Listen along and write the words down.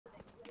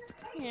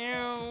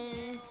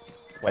Meow.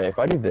 Wait, if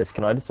I do this,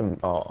 can I do some?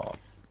 Oh.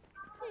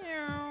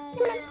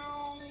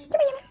 Meow.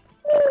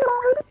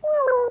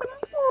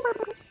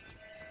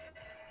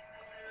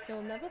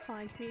 You'll never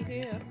find me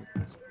here.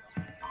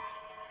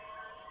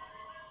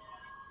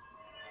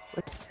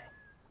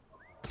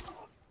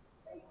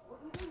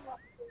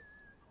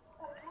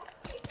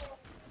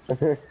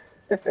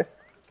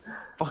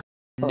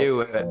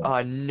 Knew it.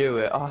 I knew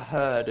it. I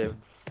heard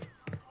him.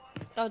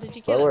 Oh, did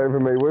you That kill went him? for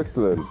me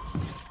whistling.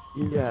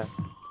 Yeah.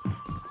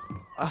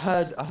 I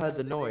heard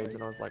the noise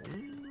and I was like,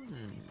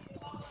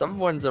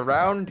 someone's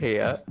around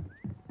here.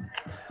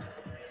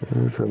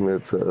 Tell me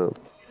it's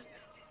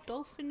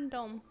Dolphin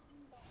Dom.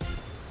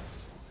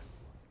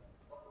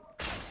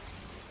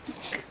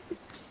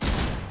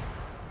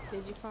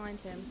 Did you find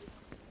him?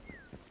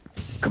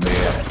 Come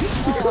here.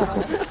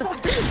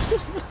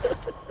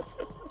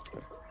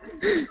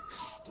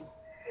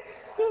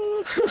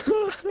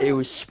 He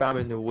was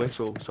spamming the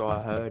whistle, so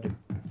I heard him.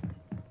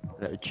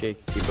 Little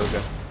cheeky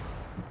bugger.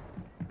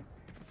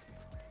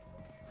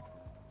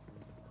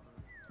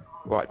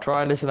 Right,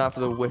 try and listen out for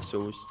the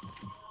whistles.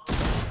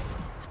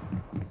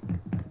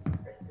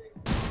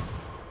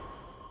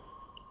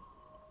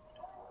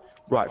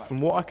 Right, from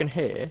what I can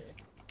hear,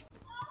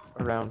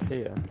 around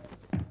here.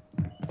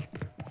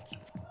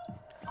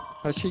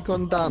 Has she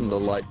gone down the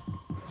like?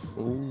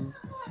 Ooh.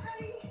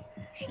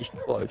 She's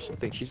close. I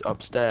think she's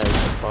upstairs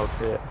above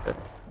here.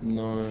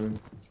 No.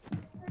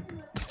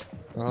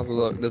 I'll have a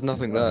look. There's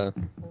nothing there.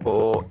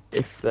 Or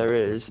if there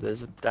is,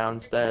 there's a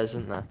downstairs,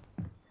 isn't there?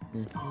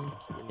 Mm-hmm.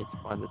 So we need to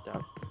find it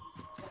down.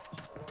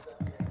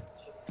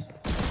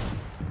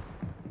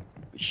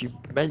 She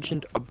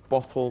mentioned a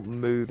bottle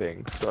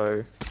moving,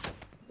 so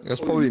That's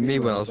probably me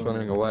when I was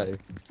running away.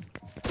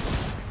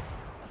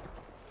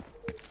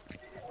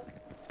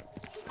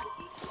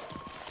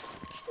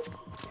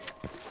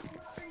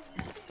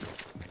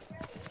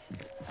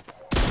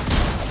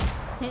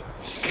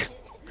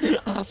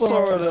 I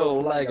saw a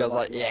little leg, I was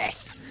like,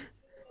 yes!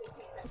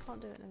 I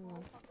can't do it no more.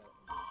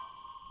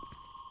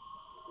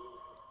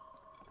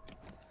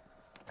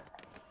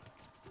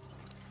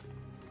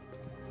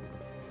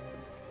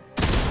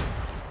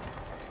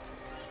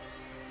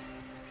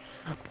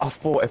 I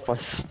thought if I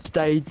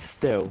stayed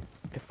still,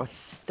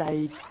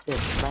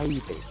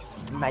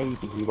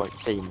 maybe he won't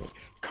see me.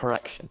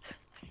 Correction,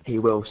 he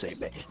will see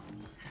me.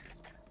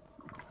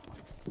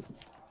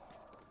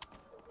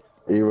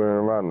 Are you running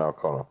around now,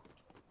 Connor?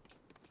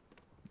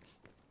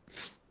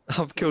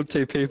 I've killed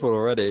 2 people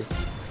already.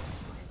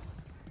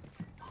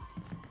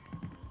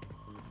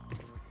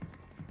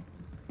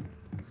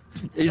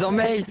 He's on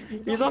me!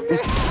 He's on me!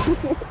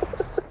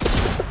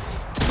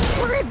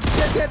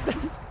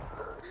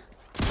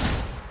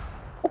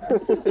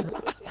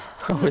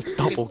 Oh, it's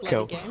double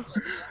kill.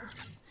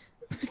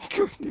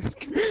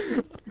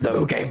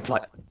 No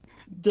gameplay.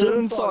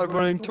 Dylan started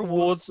running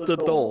towards the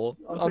door.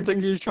 I'm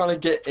thinking he's trying to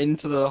get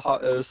into the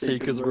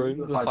Seeker's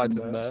room, the hide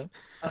in there.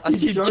 I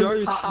see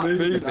Joe's hat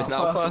moving. At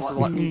first, I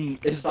was like,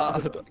 is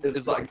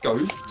that a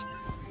ghost?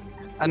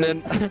 And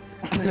then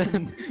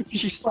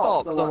she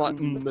stops. I'm like,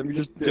 let me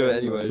just do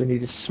it We anyway.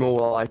 need a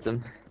small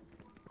item.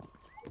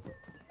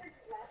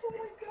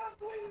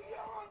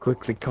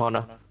 Quickly,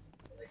 Connor.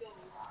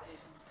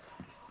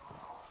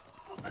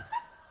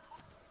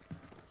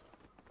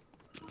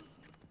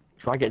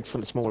 Try getting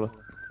something smaller.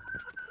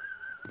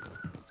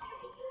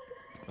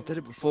 I did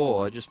it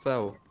before. I just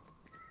fell.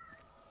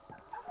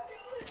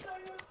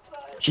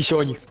 She's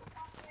showing you.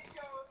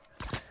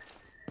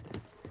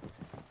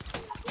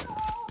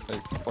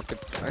 Like, fucking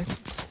guy.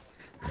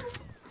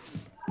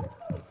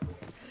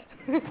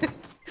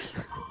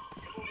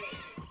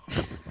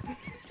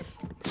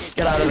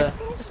 Get out of there.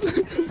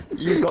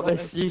 You've got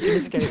this. You can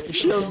escape.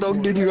 Shield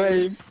dog, did you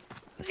aim?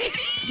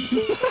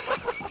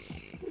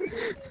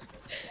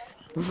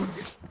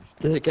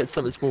 Does it get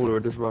something smaller or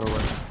just run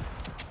away?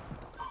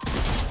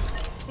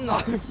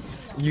 No.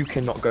 You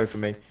cannot go for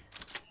me.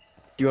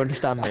 Do you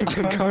understand me?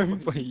 I'm going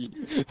for you.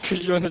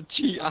 Because you're in a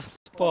cheat ass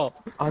spot.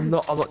 I'm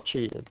not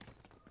cheating.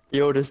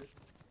 You're just...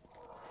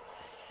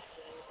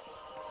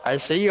 I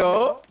see you.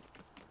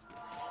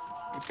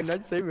 You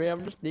cannot see me,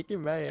 I'm just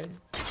sneaking man.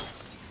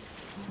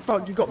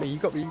 Fuck, you got me.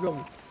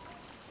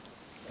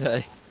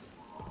 Hey.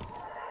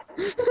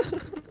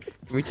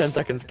 Give me 10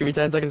 seconds, give me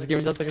 10 seconds.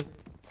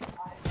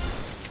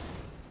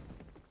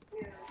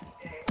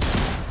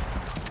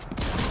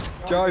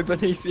 Joe,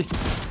 beneath you.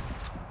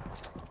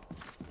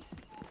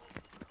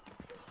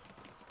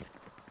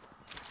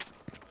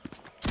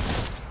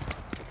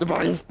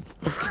 Surprise!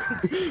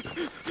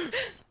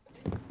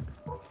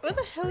 Where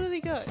the hell did he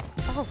go?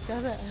 Oh,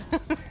 they're there.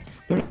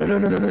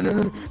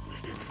 No.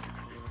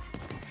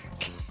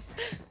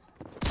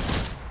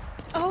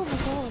 Oh my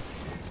god.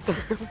 For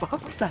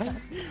fuck's sake.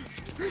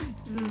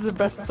 This is the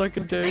best I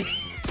can do.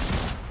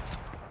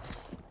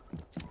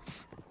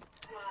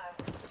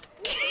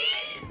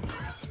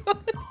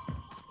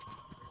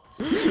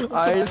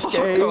 I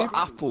Parkour escaped.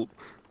 apple.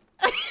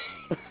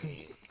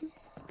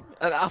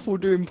 An apple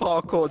doing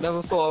parkour.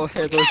 Never thought I'd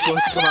hear those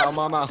words come out of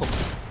my mouth.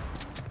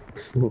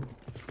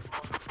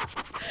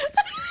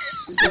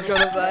 He's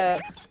gone up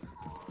there.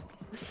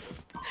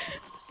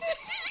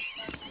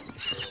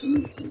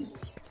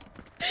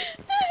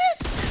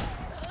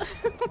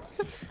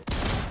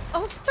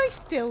 Oh, stay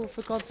still,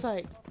 for God's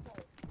sake.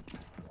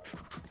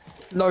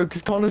 No,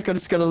 because Connor's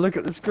just gonna look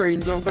at the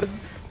screen, so I'm gonna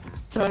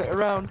turn it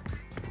around.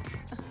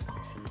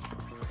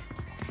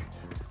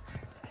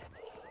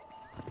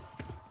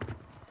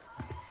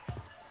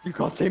 You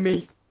can't see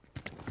me.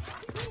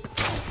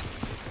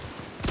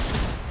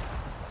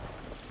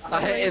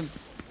 I hit him.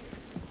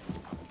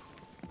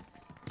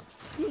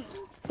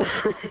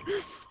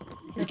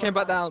 He came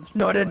back down.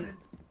 No, I didn't.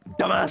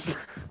 Dumbass.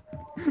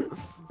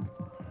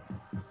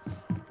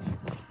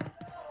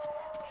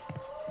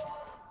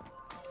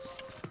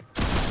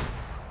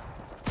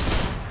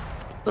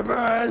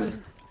 Surprise!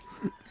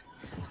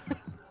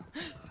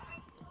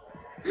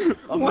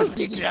 I'm gonna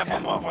stick it up,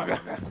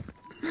 motherfucker.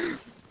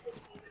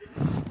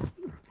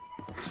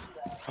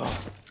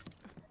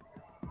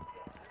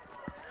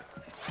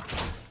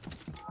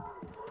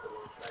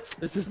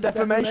 This is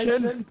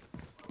defamation.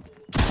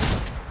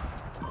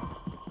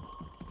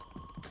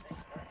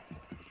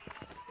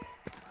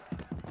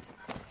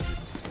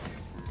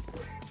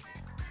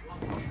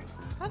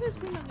 How does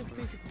he not get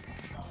bigger?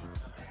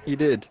 He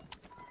did.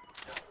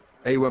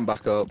 He went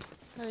back up.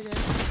 Oh, he did.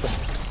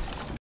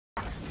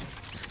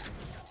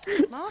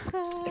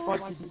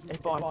 Marcus!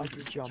 If I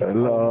could jump.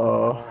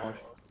 Hello.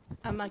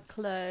 Am I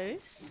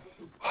close?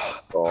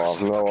 Oh,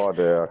 I've no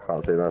idea. I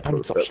can't see no Stop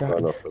footsteps or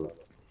shouting. nothing.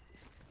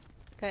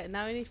 Okay,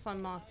 now we need to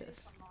find Marcus.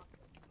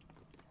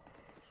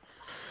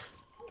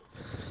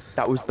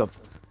 That was the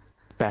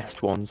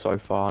best one so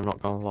far,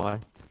 not gonna lie.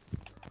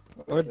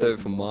 I'd do it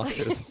for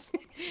Marcus.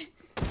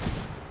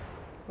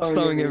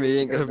 Staring at me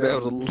ain't gonna be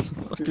able to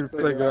fucking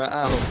figure it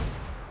out.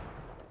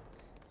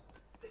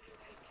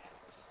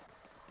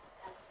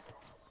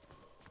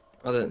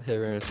 I didn't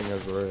hear anything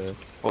over here.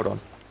 Hold on.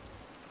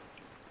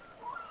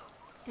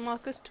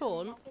 Marcus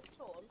Torn?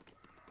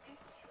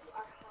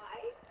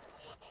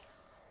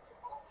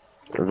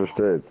 I just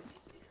did.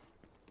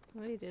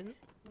 No, he didn't.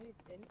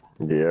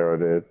 Yeah, I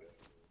did.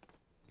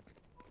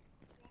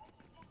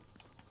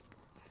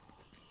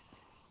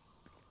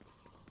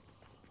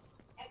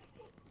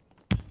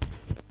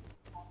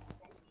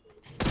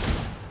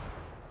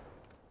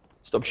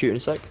 Stop shooting a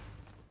sec.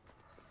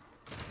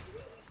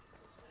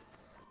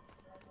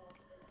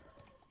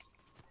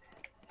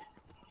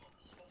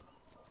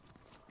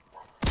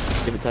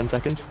 Give it 10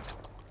 seconds.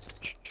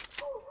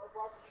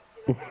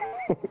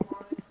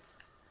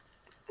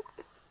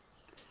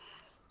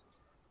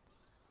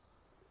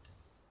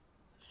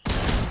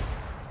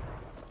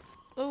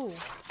 Oh.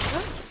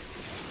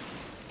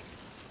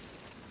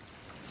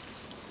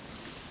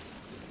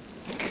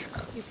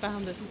 You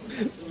found it.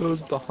 It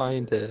was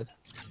behind here.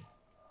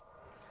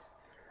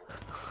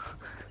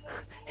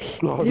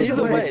 Oh, Either this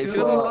way, is if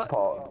you're the the la-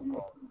 part.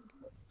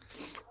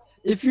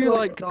 If you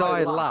like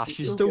die last,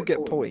 you still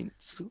get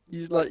points.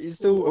 You're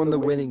still on the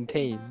winning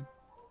team.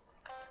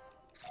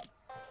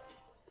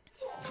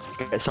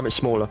 Get something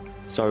smaller.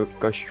 So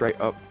go straight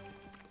up.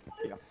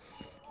 Yeah.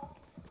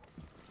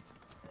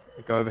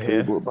 Go over Can you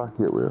here. put back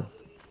here, will you?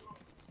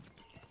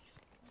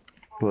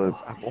 Please.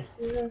 Apple.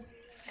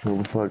 Can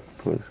you back,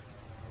 please?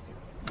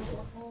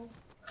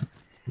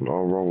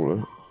 I'll roll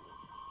it.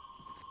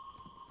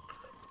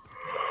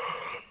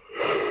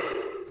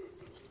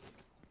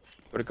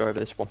 Gotta go over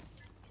this one.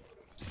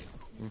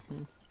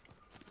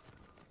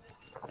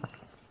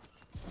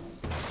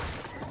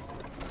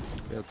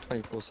 We have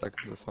 24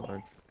 seconds to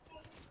find.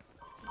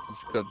 You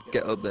just gotta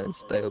get up there and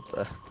stay up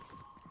there.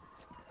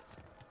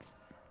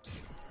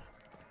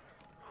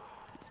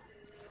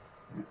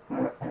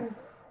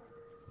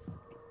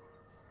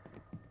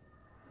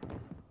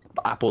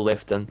 Apple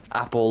lifting.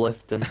 Apple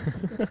lifting.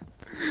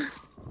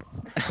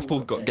 Apple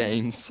got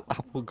gains.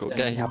 Apple got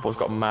gains. Apple's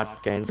got mad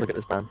gains. Look at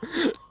this man.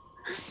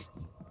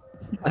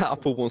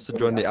 Apple wants to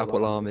join the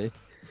Apple army.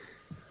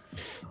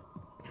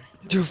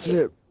 Do a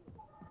flip.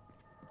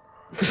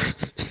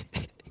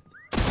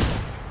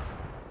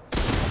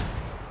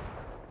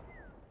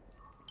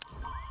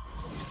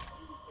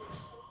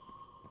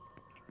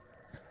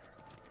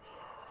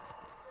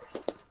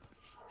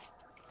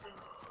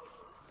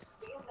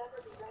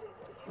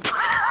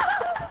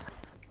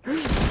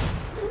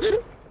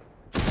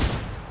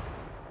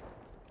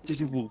 Do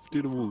the wolf,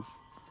 do the wolf.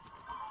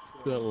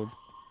 Do that one.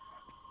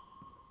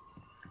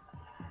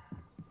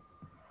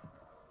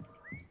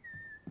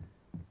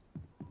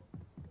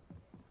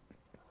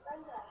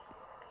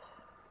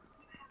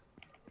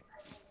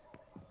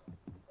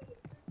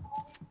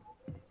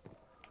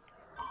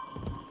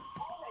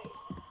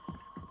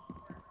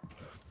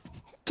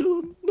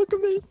 Dylan, look at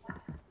me.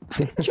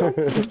 Jump.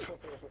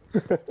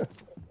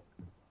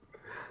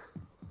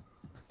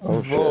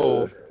 Oh,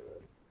 Whoa. shit.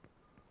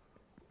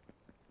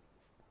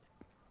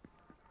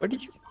 Where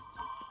did you?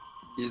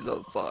 He's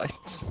outside.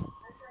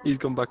 He's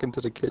gone back into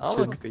the kitchen. I'm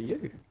looking for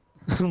you.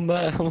 I'm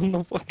there, I'm on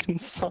the fucking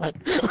side.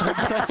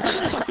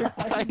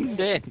 I'm banged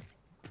in.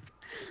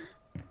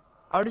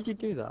 How did you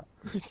do that?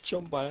 I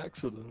jumped by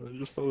accident, I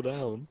just fell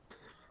down.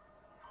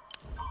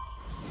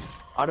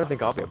 I don't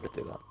think I'll be able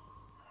to do that.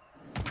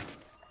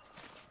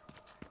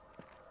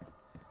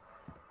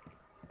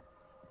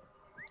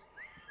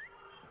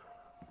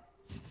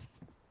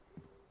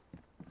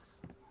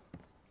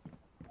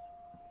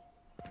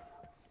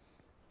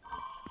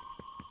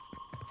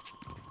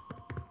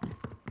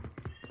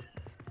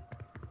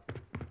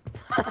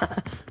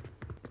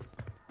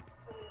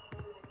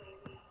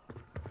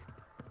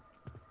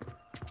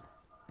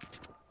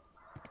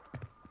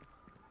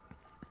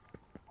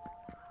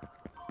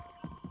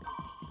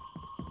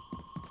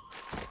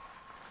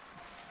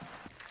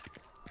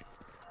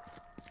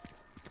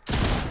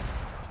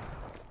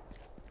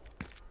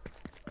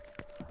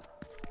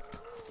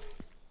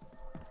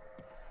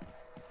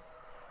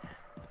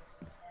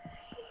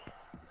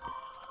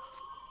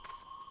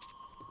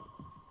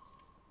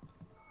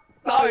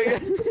 No!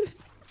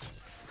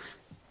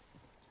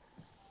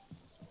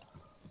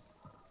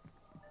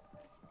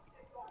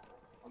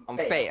 I'm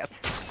fast.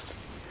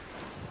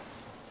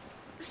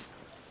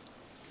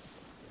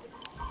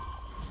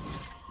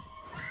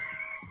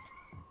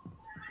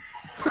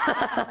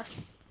 How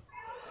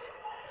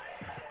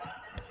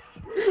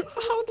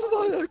did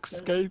I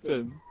escape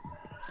him?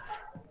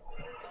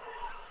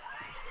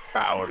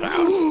 Bow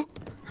down.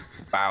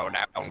 Bow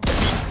down.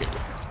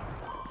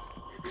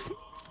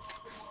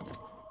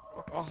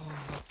 Oh.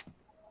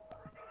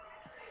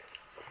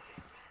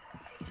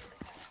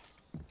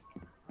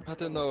 I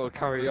don't know,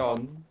 carry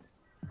on.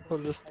 I'll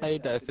just stay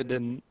there if it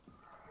didn't.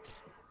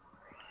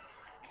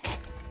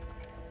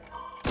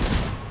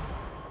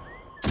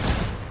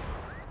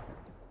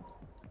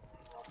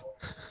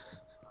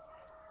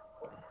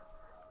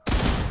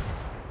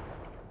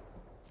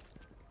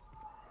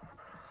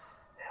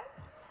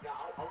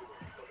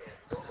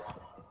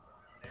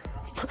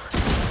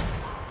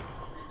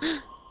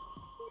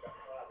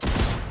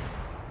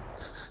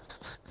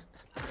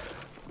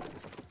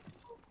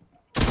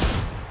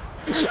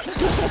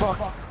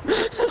 Fuck.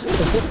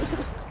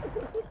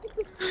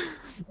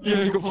 You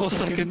only got 4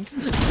 seconds.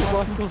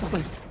 Survive 4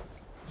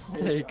 seconds.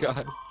 There you go.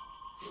 I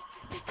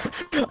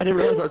didn't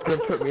realise that was going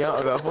to put me out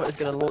of it. I thought it was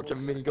going to launch a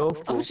mini golf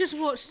I ball. just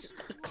watched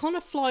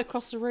Connor fly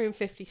across the room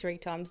 53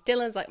 times.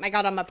 Dylan's like, my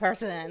god, I'm a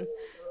person.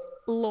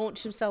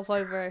 Launch himself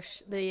over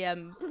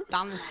the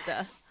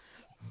banister.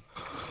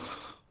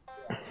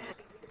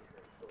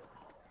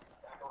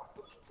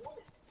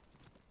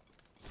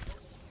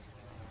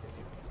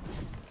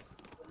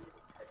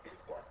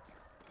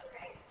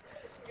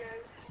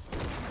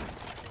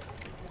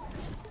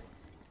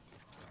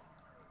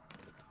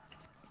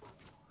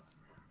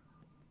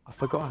 I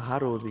forgot I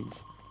had all these.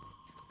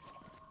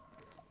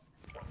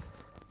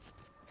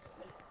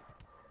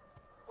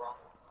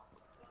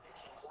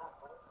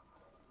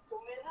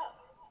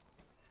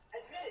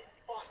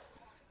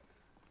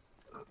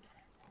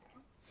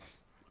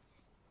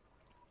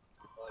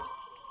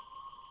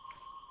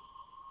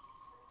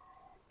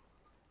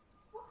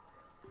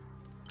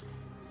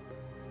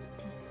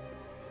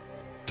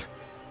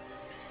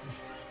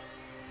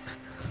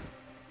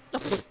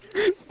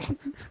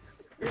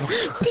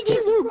 Did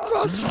you walk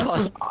past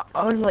that?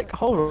 I was like,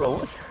 hold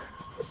on,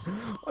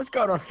 what's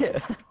going on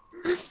here?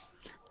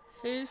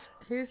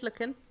 Who's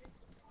looking?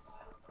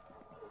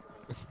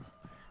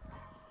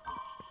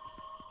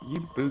 You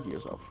boogie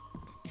yourself.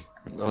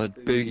 I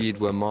boogied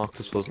where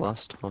Marcus was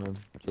last time,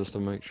 just to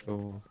make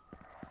sure.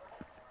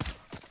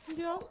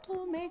 Just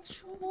to make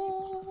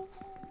sure.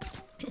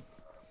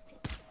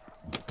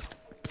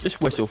 Just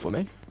whistle for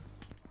me.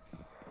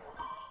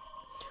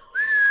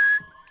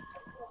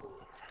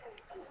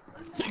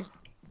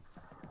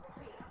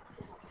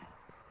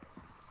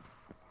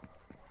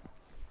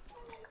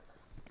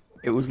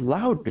 It was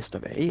loudest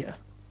over here.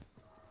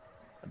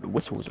 And the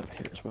whistle was over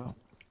here as well.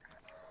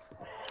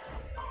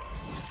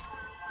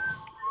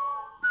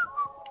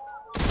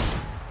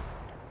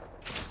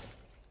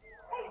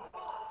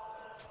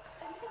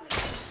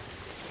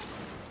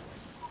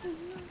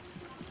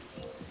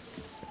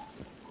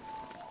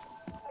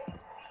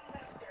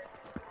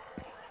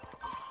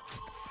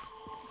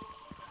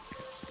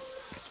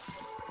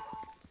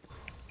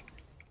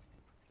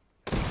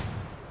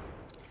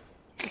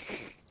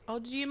 Oh,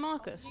 did you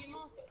Marcus?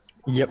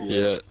 Yep.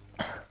 Yeah.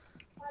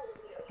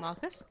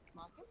 Marcus?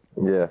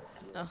 Yeah.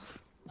 Oh.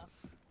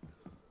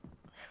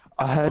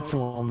 I heard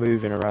someone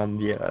moving around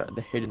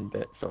the hidden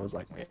bit, so I was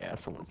like, yeah,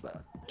 someone's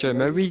there. Joe,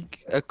 maybe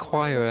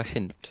acquire a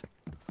hint.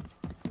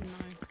 No.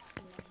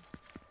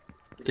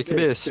 It could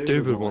be a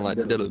stupid one like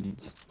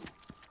Dylan's.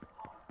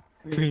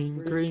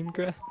 Green, green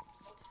grass.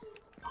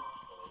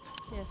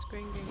 Yes,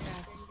 green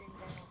grass.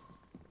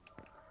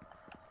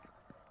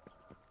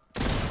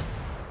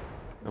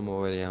 I'm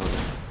already out.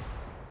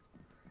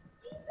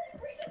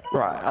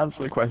 Right,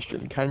 answer the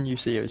question. Can you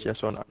see us,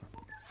 yes or no?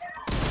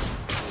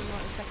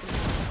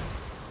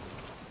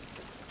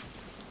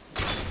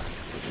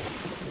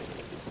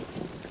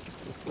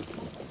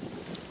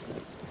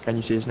 Can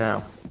you see us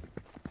now?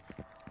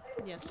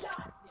 Yes.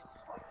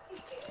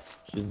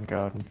 She's in the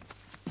garden.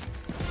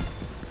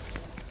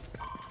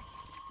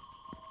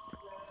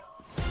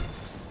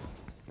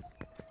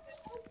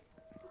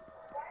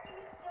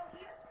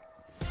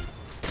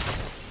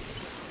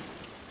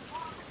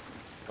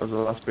 That was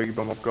the last big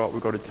bomb I've got.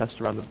 We've got to test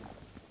around the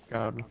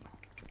garden.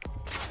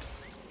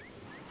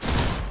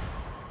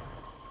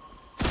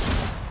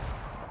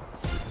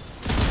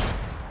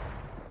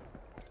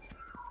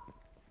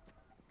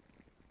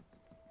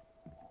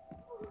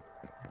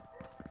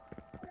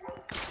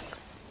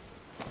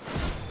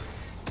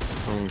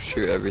 Oh,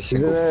 shoot every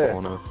single Yeah.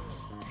 corner.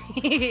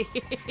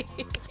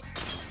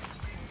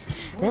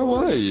 Where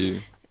were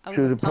you? I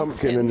There's was a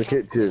pumpkin in the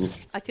kitchen,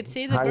 I could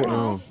see the hanging,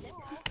 grass,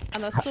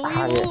 and I saw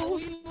hang you it.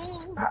 all.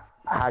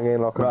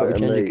 hanging like a Right, bit we of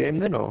change the meat. game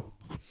then, or?